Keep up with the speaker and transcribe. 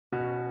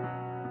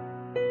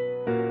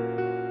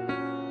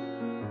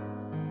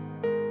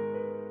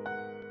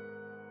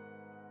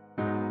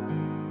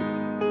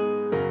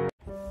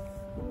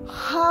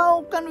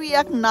we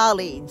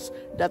acknowledge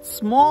that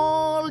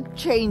small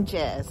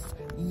changes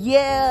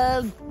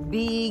yield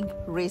big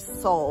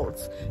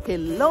results.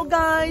 Hello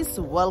guys,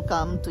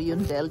 welcome to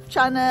Yundel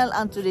channel,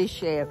 and today's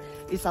share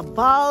is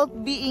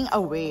about being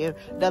aware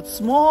that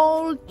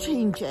small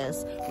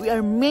changes we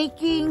are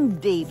making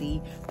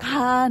daily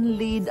can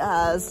lead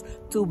us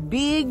to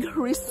big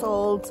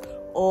results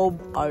of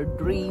our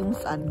dreams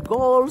and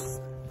goals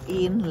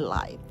in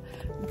life.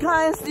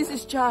 Guys, this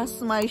is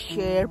just my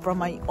share from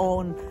my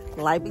own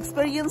life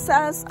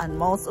experiences and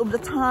most of the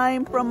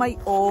time from my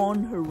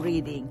own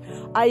reading.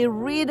 I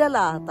read a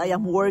lot. I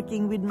am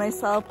working with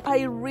myself.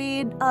 I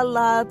read a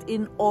lot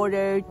in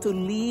order to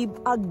live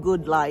a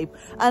good life,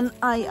 and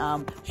I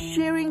am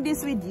sharing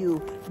this with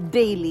you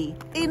daily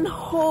in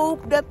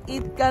hope that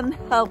it can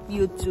help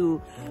you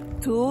to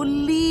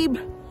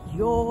live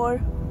your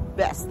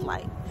best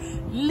life.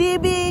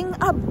 Living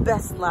a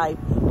best life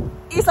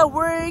is a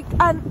work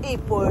and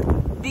effort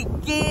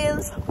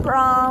begins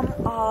from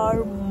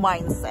our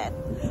mindset.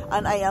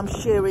 And I am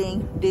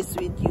sharing this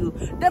with you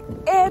that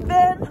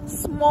even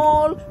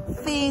small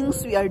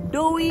things we are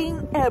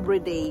doing every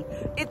day,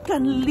 it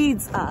can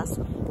lead us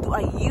to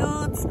a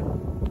huge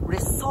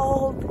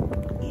result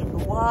in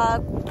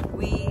what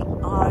we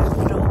are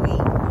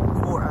doing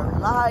for our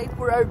life,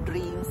 for our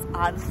dreams,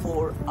 and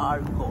for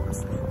our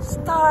goals.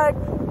 Start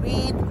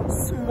with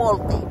small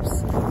tips.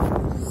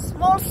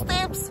 Small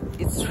steps,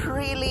 it's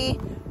really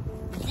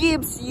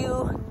gives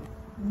you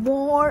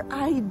more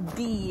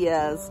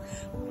ideas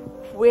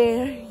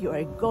where you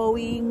are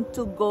going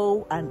to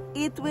go, and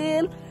it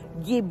will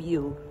give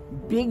you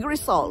big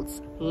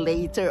results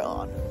later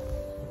on.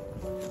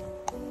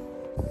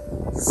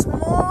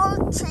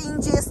 Small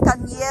changes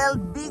can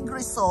yield big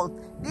results.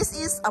 This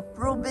is a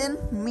proven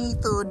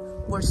method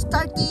for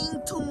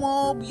starting to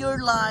move your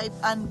life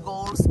and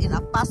goals in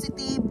a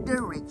positive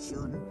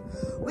direction.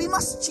 We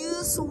must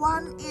choose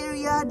one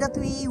area that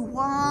we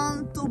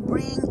want to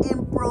bring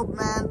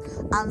improvement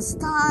and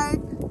start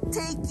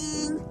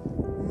taking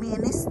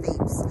many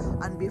steps.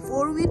 And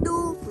before we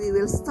do, we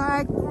will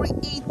start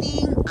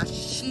creating a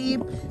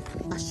shape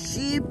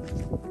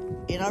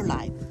in our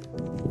life.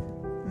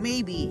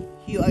 Maybe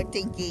you are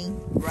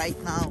thinking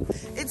right now,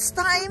 it's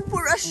time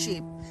for a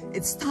shift.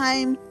 It's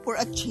time for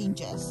a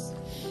changes.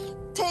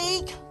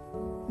 Take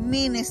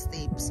many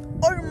steps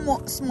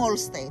or small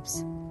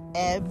steps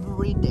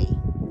every day.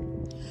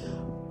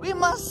 We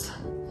must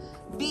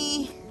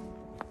be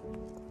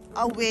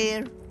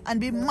aware and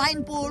be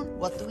mindful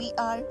what we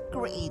are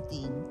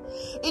creating.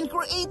 In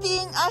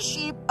creating a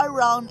shape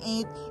around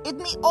it, it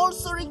may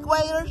also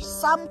require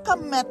some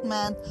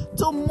commitment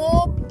to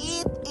move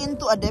it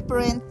into a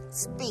different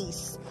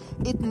space.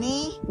 It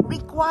may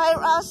require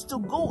us to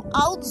go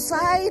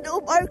outside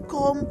of our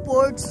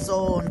comfort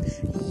zone.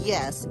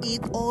 Yes,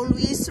 it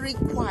always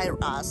requires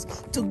us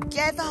to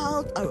get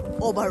out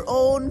of our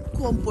own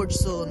comfort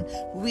zone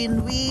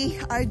when we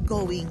are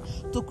going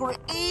to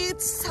create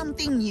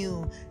something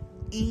new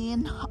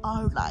in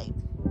our life.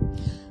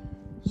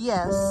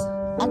 Yes,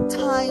 at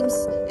times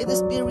it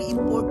is very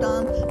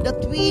important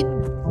that we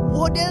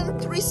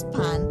wouldn't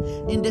respond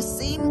in the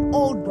same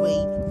old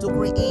way to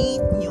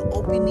create new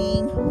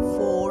opening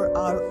for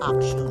our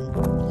action.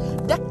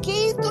 The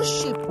key to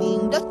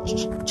shifting the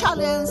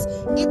challenge,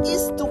 it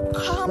is to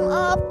come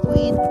up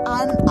with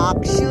an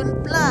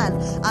action plan.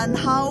 And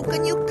how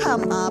can you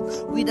come up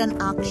with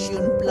an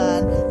action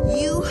plan?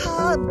 You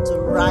have to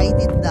write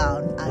it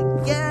down.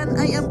 Again,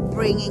 I am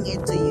bringing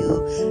it to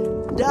you.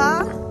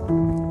 The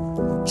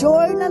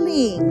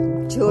journaling.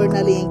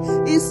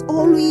 Journaling is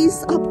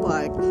always a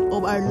part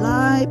of our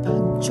life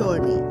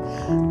journey.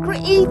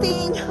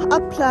 Creating a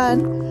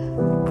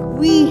plan,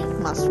 we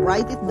must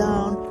write it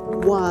down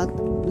what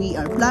we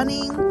are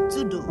planning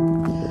to do.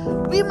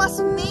 We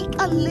must make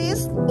a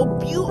list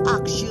of few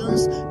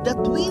actions that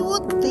we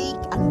would take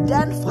and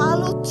then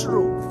follow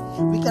through.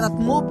 We cannot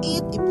move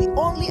it if we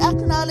only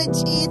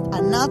acknowledge it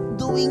and not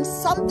doing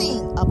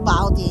something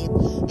about it.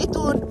 It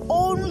would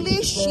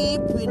only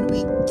shape when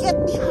we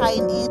get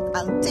behind it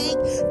and take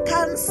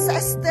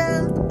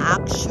consistent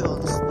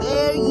actions.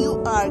 There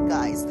you are,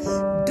 guys.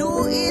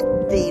 Do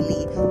it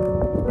daily.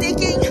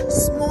 Taking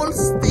small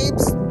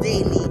steps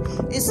daily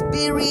is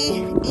very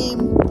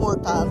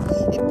important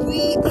if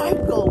we are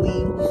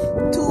going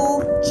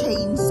to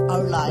change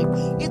our life.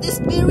 It is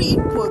very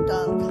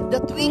important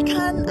that we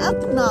can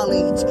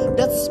acknowledge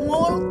that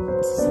small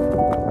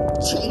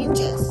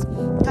changes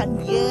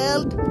can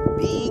yield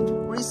big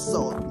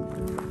results.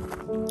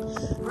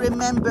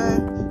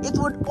 Remember, it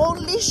would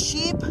only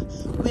shape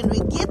when we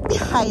get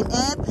behind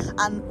it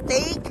and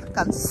take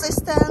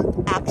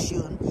consistent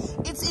action.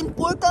 It's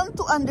important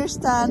to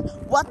understand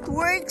what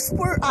works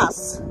for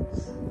us.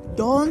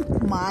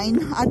 Don't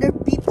mind other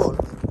people.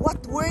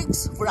 What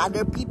works for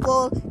other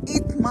people,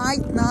 it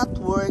might not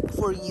work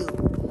for you.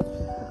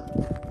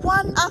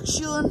 One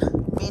action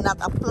may not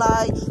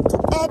apply to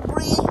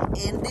every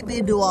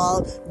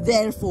individual.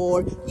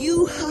 Therefore,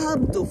 you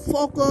have to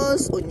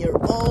focus on your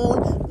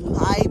own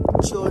life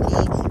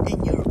journey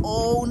and your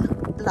own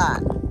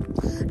plan.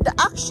 The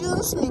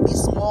actions may be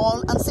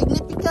small and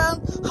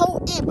significant,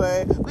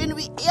 however, when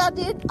we add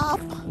it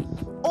up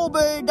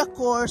over the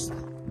course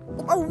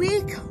of a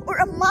week or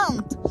a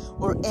month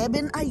or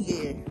even a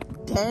year,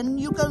 then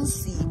you can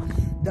see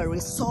the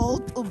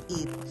result of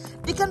it.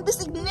 They can be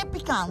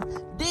significant.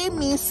 They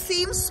may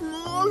seem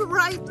small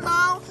right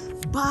now,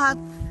 but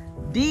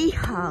they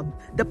have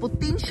the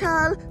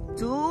potential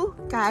to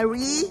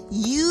carry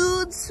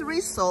huge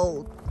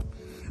result.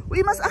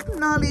 We must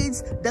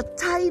acknowledge that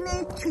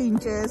tiny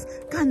changes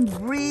can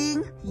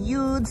bring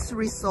huge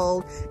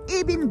result,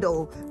 even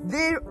though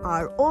there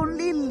are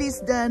only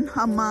less than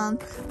a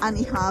month and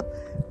a half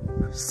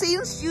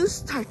since you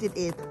started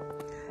it.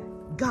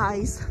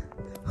 Guys,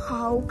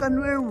 how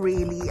can we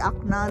really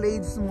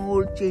acknowledge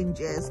small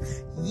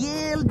changes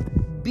yield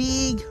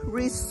big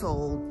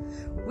result?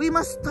 We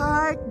must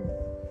start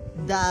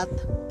that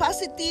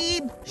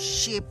positive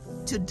shift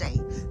today.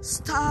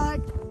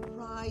 Start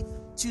right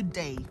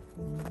today.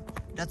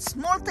 That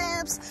small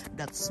steps,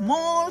 that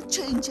small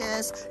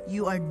changes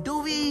you are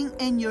doing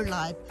in your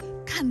life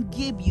can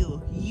give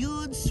you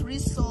huge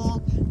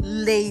result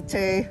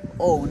later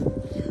on.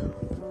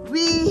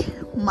 We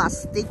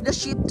must take the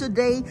shift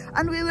today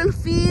and we will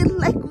feel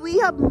like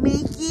we are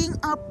making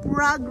a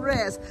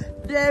progress.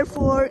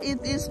 Therefore,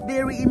 it is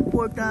very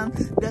important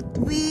that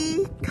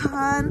we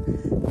can,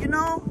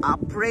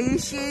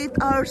 appreciate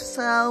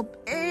ourselves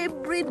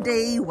every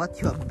day what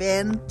you have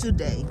been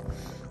today.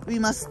 We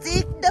must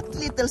take that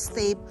little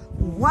step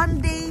one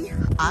day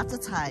at a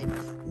time,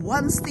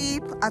 one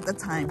step at a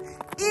time,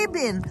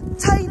 even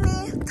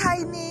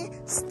tiny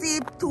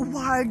step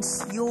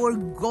towards your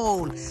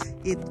goal.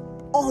 It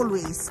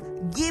always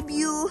give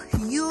you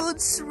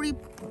huge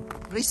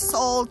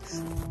result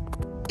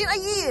in a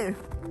year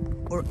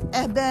or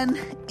even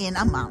in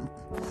a month.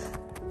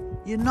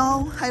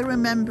 I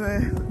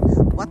remember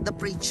what the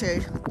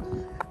preacher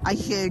I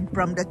heard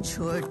from the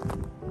church.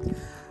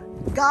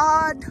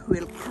 God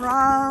will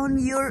crown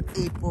your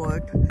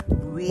effort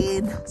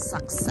with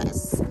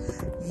success.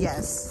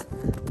 Yes,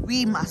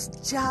 we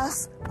must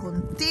just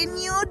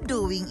continue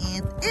doing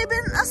it,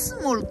 even as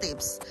small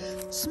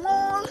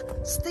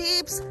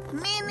steps,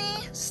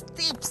 mini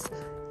steps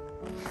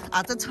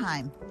at a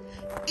time.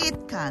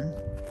 It can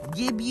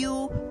give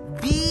you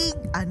big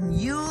and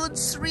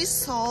huge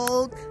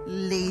result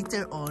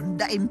later on.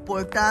 The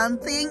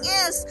important thing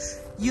is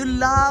you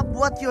love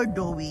what you're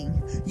doing.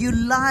 You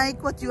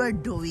like what you are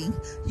doing.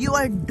 You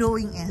are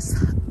doing it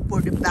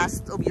for the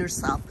best of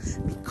yourself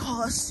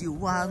because you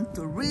want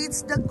to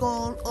reach the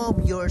goal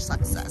of your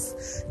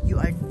success. You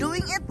are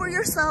doing it for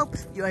yourself.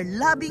 You are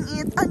loving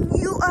it and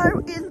you are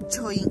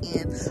enjoying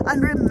it.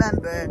 And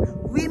remember,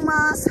 we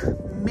must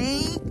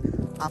make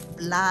a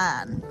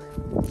plan.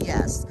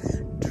 Yes,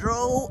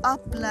 draw a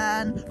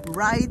plan,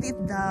 write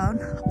it down,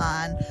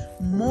 and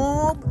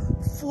move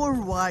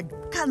forward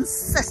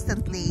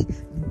consistently,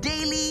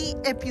 daily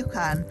if you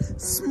can.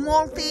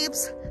 Small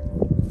steps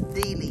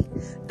daily.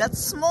 That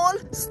small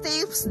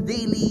steps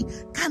daily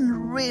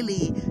can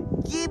really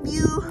give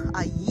you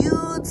a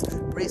huge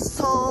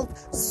result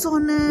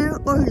sooner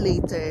or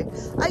later.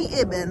 I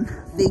even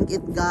think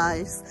it,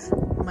 guys.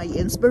 My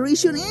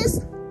inspiration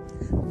is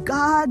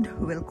God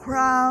will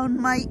crown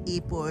my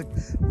effort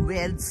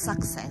with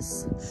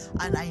success,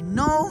 and I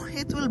know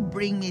it will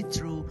bring me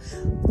through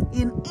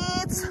in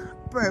its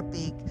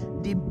perfect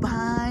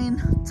divine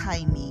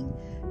timing.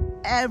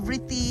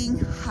 Everything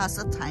has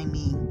a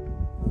timing.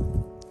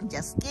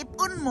 Just keep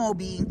on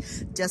moving,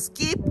 just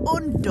keep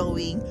on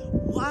doing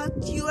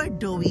what you are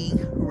doing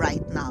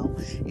right now.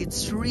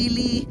 It's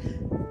really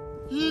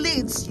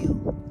leads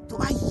you to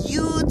a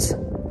huge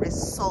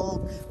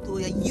result, to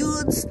a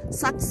huge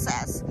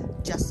success.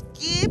 Just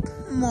keep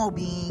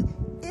moving,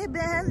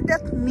 even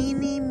that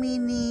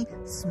mini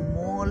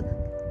small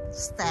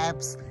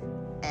steps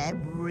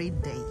every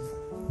day.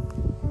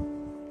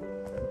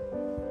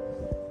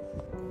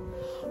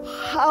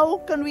 How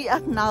can we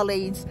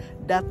acknowledge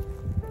that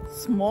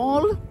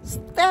small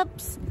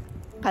steps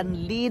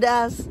can lead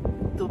us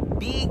to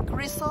big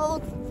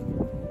results?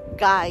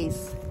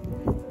 Guys,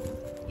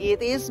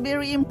 it is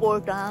very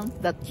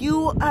important that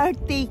you are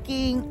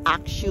taking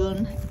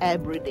action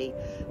every day.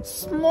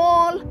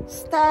 Small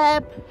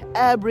step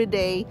every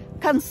day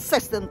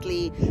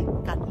consistently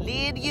can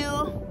lead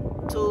you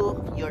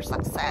to your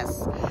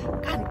success,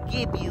 can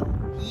give you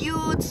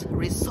huge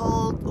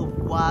result of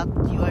what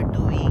you are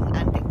doing.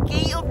 And the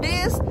key of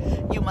this,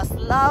 you must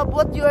love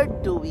what you are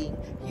doing.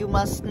 You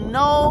must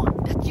know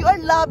that you are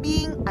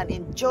loving and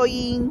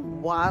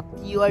enjoying what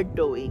you are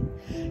doing.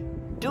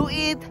 Do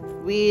it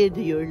with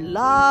your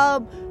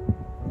love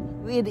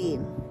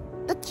within,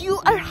 that you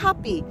are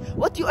happy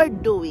what you are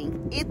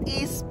doing. It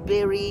is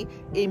very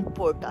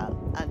important,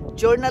 and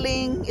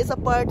journaling is a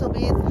part of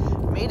it.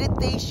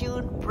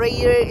 Meditation,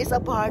 prayer is a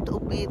part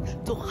of it,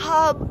 to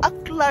have a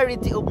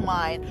clarity of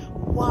mind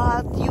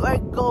what you are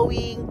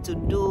going to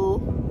do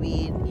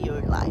with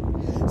your life.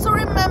 So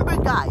remember,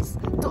 guys,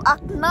 to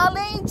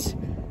acknowledge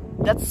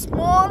that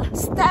small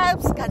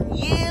steps can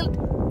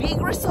yield big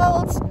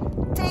results.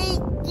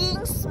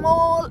 taking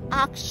small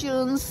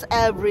actions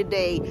every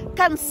day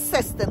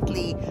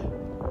consistently,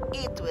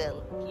 it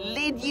will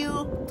lead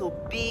you to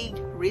big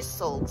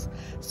results.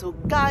 So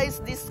guys,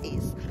 this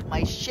is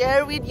my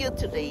share with you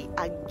today.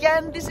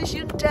 Again, this is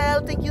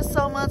Yundel. Thank you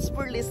so much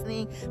for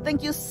listening.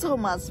 Thank you so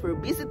much for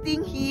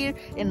visiting here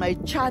in my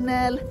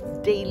channel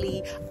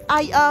daily.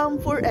 I am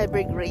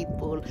forever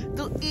grateful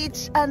to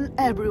each and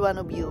every one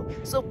of you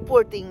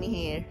supporting me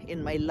here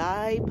in my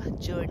life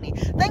journey.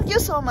 Thank you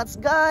so much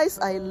guys.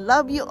 I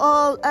love you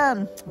all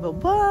and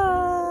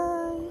bye-bye.